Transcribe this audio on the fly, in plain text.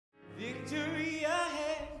Victory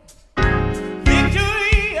ahead,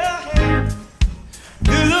 victory ahead,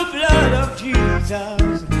 through the blood of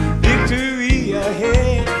Jesus, victory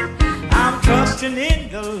ahead. I'm trusting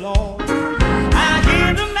in the Lord. I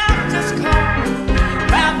hear the mountains call.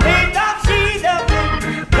 By faith I see the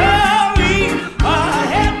victory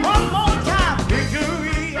ahead. One more time,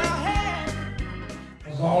 victory ahead.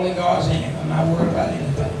 It's all in God's hand. I'm not worried about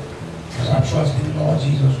anything, because I trust in the Lord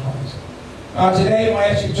Jesus Christ. Today, I'm going to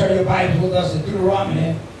ask you to turn your Bibles with us to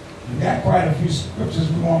Deuteronomy. We've got quite a few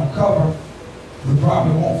scriptures we want to cover. We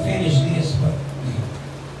probably won't finish this, but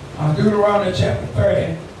Deuteronomy chapter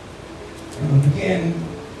 30, and we'll begin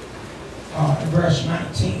in verse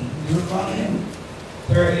 19. Deuteronomy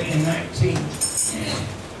 30 and 19.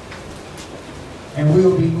 And we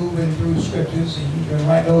will be moving through the scriptures, and you can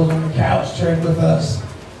write those on the couch, turn with us,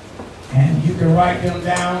 and you can write them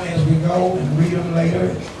down as we go and read them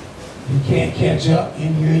later. You can't catch up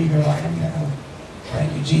in here, you can write them down.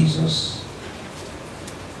 Thank you, Jesus.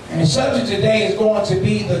 And the subject today is going to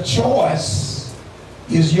be the choice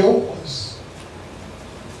is yours.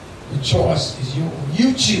 The choice is yours.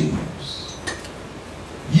 You choose.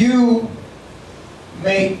 You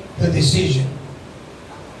make the decision.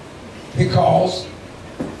 Because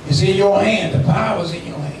it's in your hand. The power is in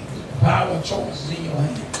your hands. The power of choice is in your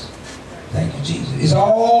hands. Thank you, Jesus. It's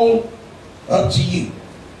all up to you.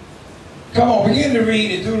 Come on, begin to read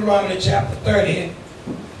in Deuteronomy chapter 30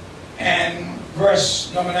 and verse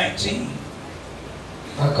number 19.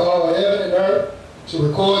 I call heaven and earth to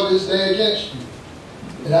record this day against you,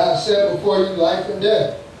 that I have set before you life and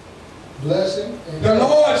death, blessing and the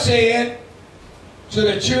Lord said to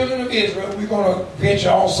the children of Israel, we're going to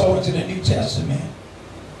venture also into the New Testament.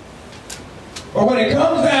 But when it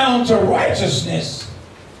comes down to righteousness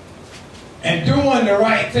and doing the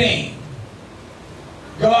right thing,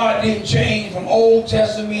 God didn't change from Old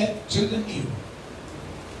Testament to the New.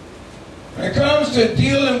 When it comes to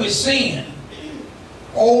dealing with sin,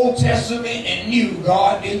 Old Testament and New,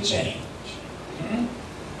 God didn't change.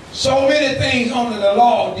 So many things under the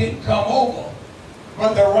law didn't come over,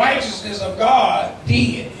 but the righteousness of God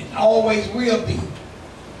did and always will be,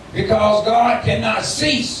 because God cannot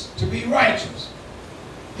cease to be righteous.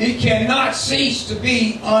 He cannot cease to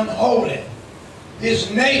be unholy.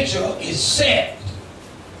 His nature is set.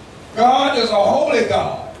 God is a holy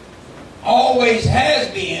God, always has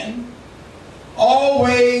been,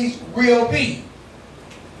 always will be.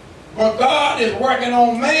 But God is working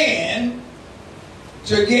on man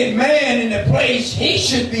to get man in the place he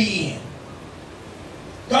should be in.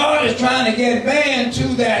 God is trying to get man to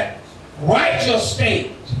that righteous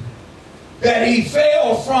state that he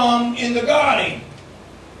fell from in the garden.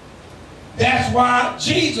 That's why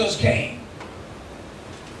Jesus came,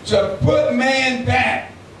 to put man back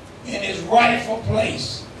in his rightful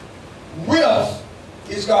place with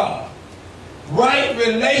his God. Right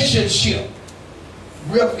relationship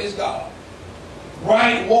with his God.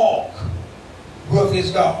 Right walk with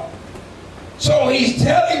his God. So he's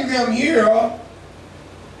telling them here,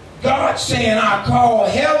 God saying, I call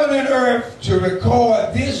heaven and earth to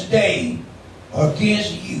record this day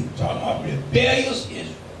against you. Talking about rebellious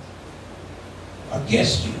Israel.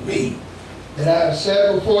 Against you. Read. that I have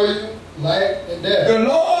set before you life and death. The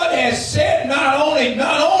Lord has set, not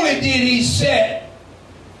only did he set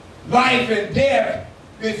life and death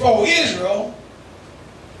before Israel,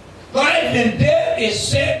 life and death is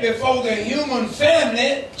set before the human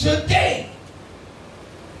family today.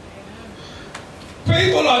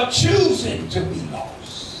 People are choosing to be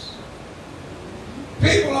lost.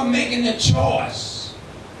 People are making the choice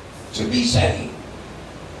to be saved.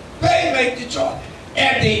 They make the choice.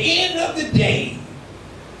 At the end of the day,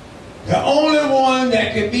 the only one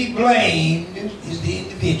that can be blamed is the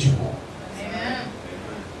individual. Amen.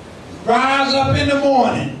 Rise up in the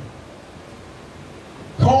morning,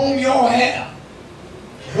 comb your hair,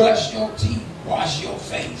 brush your teeth, wash your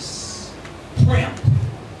face, pimp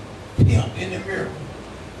in the mirror.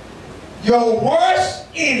 Your worst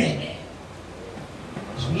enemy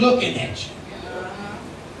is looking at you.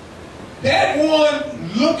 That one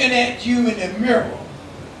looking at you in the mirror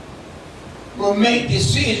will make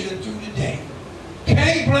decisions through the day.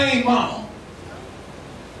 Can't blame mom.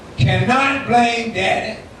 Cannot blame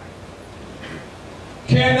daddy.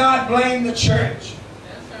 Cannot blame the church.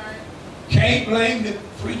 That's right. Can't blame the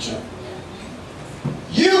preacher.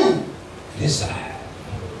 You decide.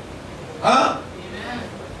 Huh? Amen.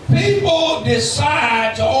 People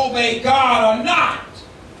decide to obey God or not.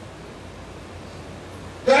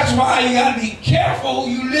 That's why you got to be careful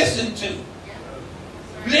who you listen to.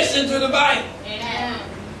 Listen to the Bible. Amen.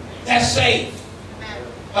 That's safe.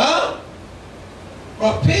 Huh?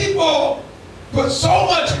 But people put so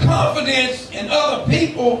much confidence in other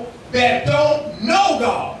people that don't know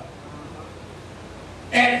God,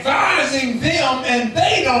 advising them, and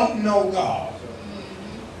they don't know God.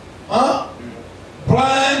 Huh?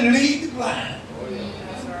 Blind lead the blind.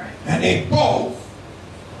 And they both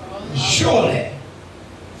surely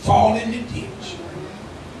fall in the ditch.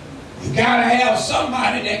 You got to have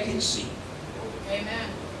somebody that can see. Amen.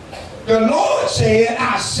 The Lord said,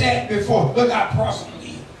 I sat before, look how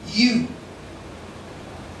personally, you.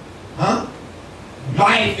 Huh?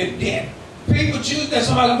 Life and death. People choose that.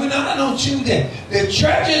 Somebody, well, no, I don't choose that. The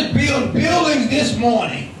churches build buildings this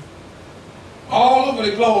morning all over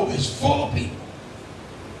the globe is full of people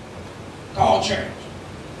called church.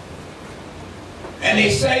 And they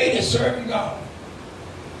say they're serving God.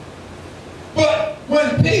 But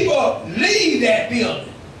when people leave that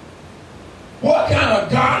building, what kind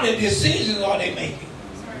of godly decisions are they making?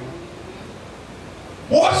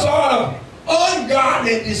 What sort of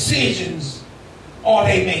ungodly decisions are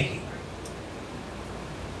they making?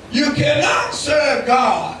 You cannot serve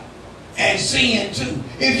God and sin too.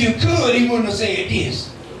 If you could, he wouldn't have said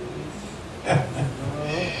this.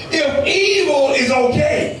 If evil is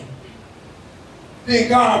okay, then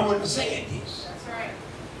God wouldn't have said this. That's right.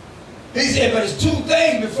 He said, but it's two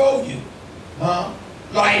things before you.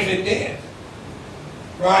 Life and death.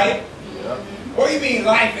 Right? Yeah. What do you mean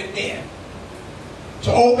life and death?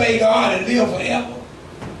 To obey God and live forever?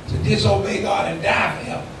 To disobey God and die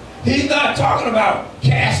forever? He's not talking about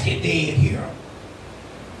casket dead here.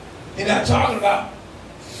 He's not talking about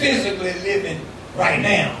physically living right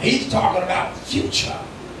now. He's talking about future.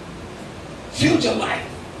 Future life.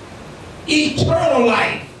 Eternal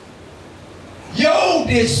life. Your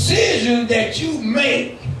decision that you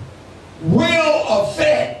make will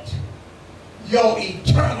affect your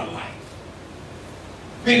eternal life.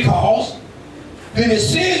 Because the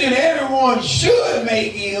decision everyone should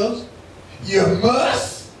make is you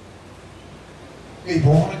must be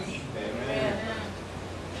born again. Amen.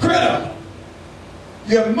 Critical.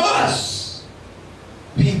 You must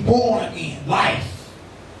be born again. Life.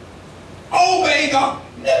 Obey God.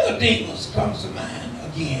 Nicodemus comes to mind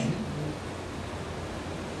again.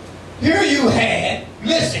 Here you had,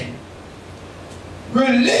 listen,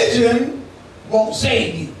 religion won't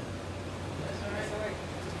save you.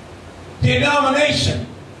 Denomination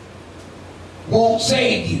won't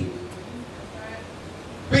save you.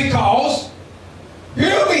 Because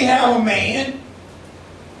here we have a man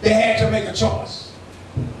that had to make a choice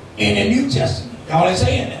in the New Testament. Y'all ain't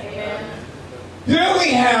saying that. Here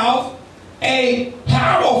we have a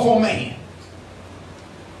powerful man.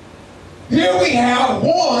 Here we have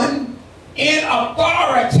one in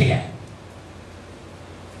authority.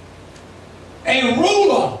 A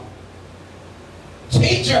ruler,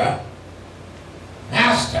 teacher,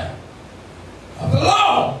 master of the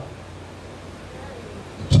law,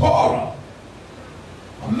 the Torah,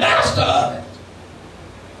 a master of it.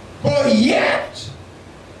 But yet,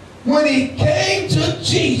 when he came to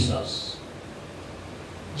Jesus,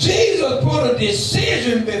 Jesus put a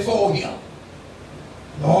decision before him.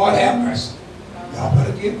 Lord have mercy. Y'all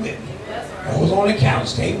better get with me. Those on the couch,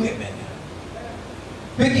 stay with me now.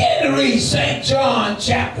 Begin to read St. John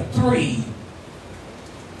chapter 3.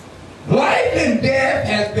 Life and death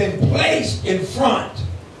has been placed in front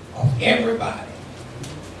of everybody.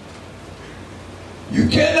 You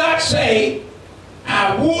cannot say,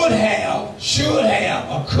 I would have, should have,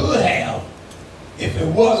 or could have if it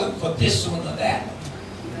wasn't for this one or that one.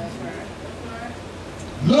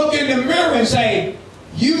 Look in the mirror and say,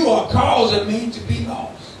 you are causing me to be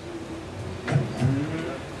lost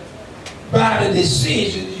by the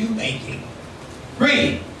decisions you're making.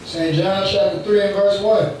 Read. St. John chapter 3 and verse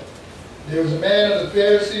 1. There was a man of the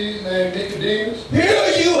Pharisees named Nicodemus.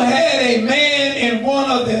 Here you had a man in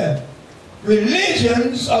one of the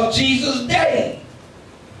religions of Jesus' day.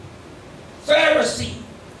 Pharisee,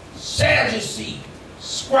 Sadducee,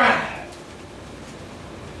 scribe.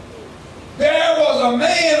 There was a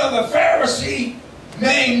man of the Pharisee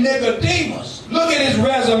named Nicodemus. Look at his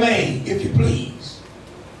resume, if you please.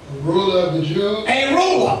 A ruler of the Jews. A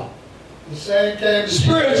ruler. The same came to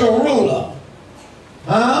Spiritual ruler.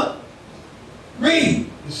 Huh? Read.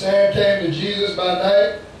 The same came to Jesus by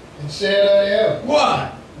night and said unto him,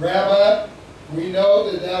 What? Rabbi, we know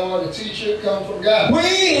that thou art a teacher come from God.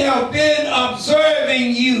 We have been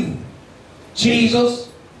observing you, Jesus,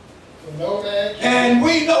 For no man can. and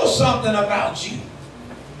we know something about you.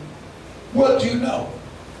 What do you know?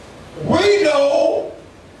 We know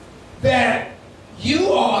that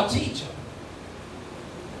you are a teacher,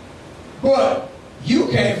 but you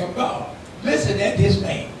came from God. Listen at this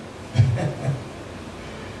man.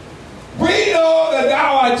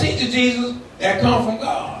 started teaching Jesus that come from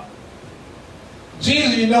God.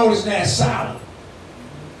 Jesus, you notice, now is silent.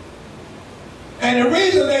 And the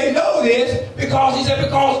reason they know this, because he said,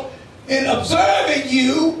 because in observing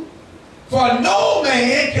you, for no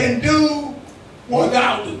man can do what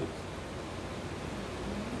thou do.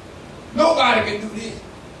 Nobody can do this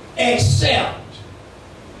except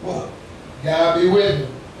what? God be with you.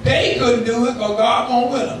 They couldn't do it because God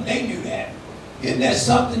won't with them. They knew that. Isn't that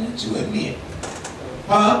something to admit?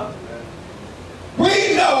 Huh?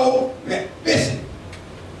 We know that, listen,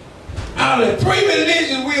 out of the three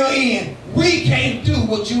religions we are in, we can't do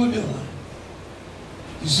what you're doing.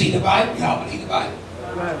 You see the Bible? Y'all believe the Bible?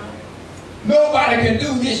 Right. Nobody can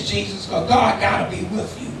do this, Jesus, because God got to be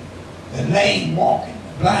with you. The lame walking,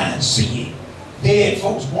 the blind seeing, dead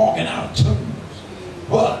folks walking out of tombs.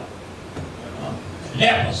 But the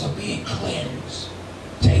lepers are being cleansed.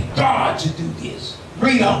 Take God to do this.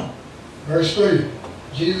 Read on. Verse 3.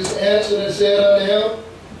 Jesus answered and said unto him,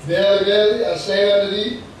 Verily, verily, I say unto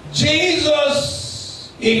thee.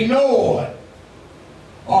 Jesus ignored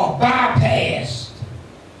or bypassed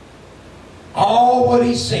all what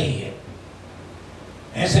he said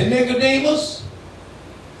and said, Nicodemus,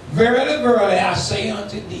 verily, verily, I say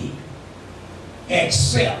unto thee,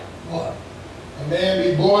 except what? A man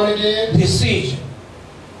be born again. Decision.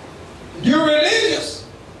 You're religious,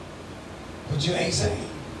 but you ain't saved.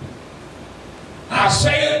 I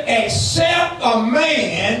say it, except a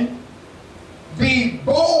man be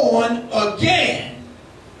born again,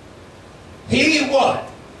 he what?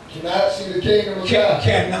 Cannot see the kingdom of God.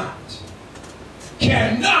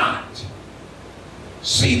 Cannot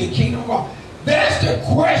see the kingdom of God. That's the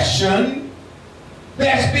question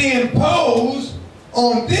that's being posed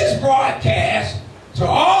on this broadcast to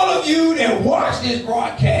all of you that watch this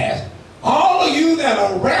broadcast, all of you that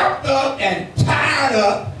are wrapped up and tied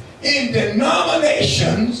up in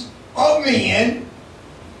denominations of men,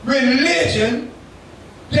 religion.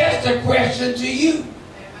 That's the question to you.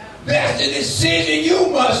 That's the decision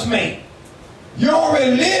you must make. Your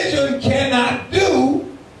religion cannot do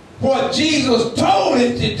what Jesus told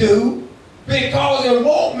it to do because it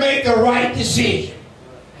won't make the right decision.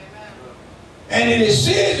 And the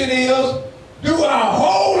decision is, do I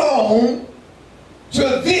hold on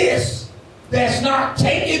to this that's not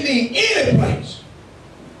taking me any place?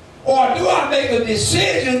 Or do I make a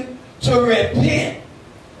decision to repent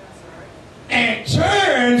and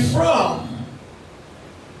turn from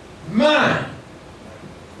my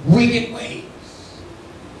wicked ways?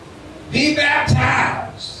 Be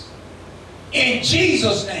baptized in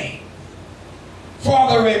Jesus' name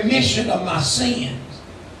for the remission of my sins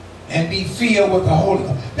and be filled with the Holy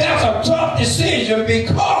Ghost. That's a tough decision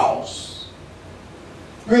because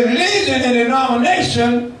religion and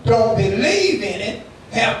denomination don't believe in it,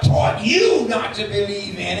 have taught you not to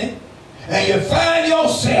believe in it, and you find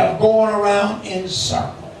yourself going around in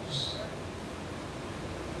circles.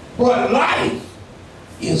 But life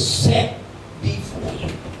is set before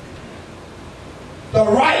you. The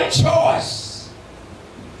right choice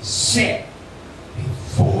set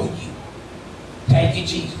before you. Thank you,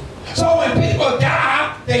 Jesus. So when people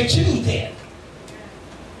die, they choose death.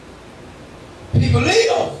 People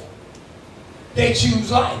live, they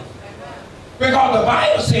choose life. Because the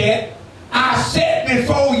Bible said, I set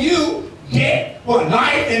before you death, for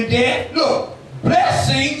life and death. Look,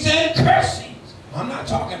 blessings and cursings. I'm not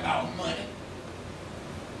talking about money.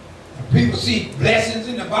 When people see blessings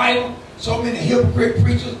in the Bible, so many hypocrite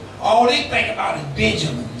preachers, all they think about is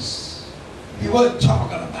Benjamins. He wasn't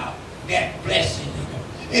talking about that blessing.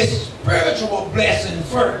 It's spiritual blessing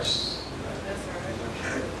first.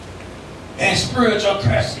 And spiritual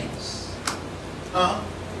cursings. Huh?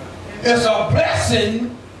 It's a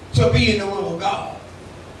blessing to be in the will of God.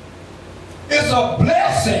 It's a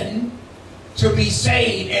blessing to be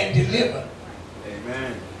saved and delivered.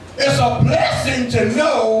 Amen. It's a blessing to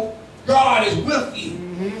know God is with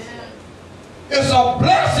you. It's a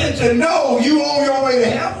blessing to know you on your way to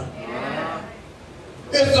heaven.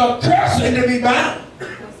 It's a cursing to be bound.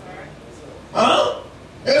 Huh?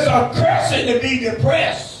 It's a cursing to be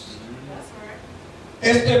depressed.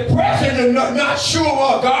 It's depressing to not sure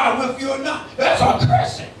of God with you or not. That's a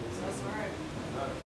cursing.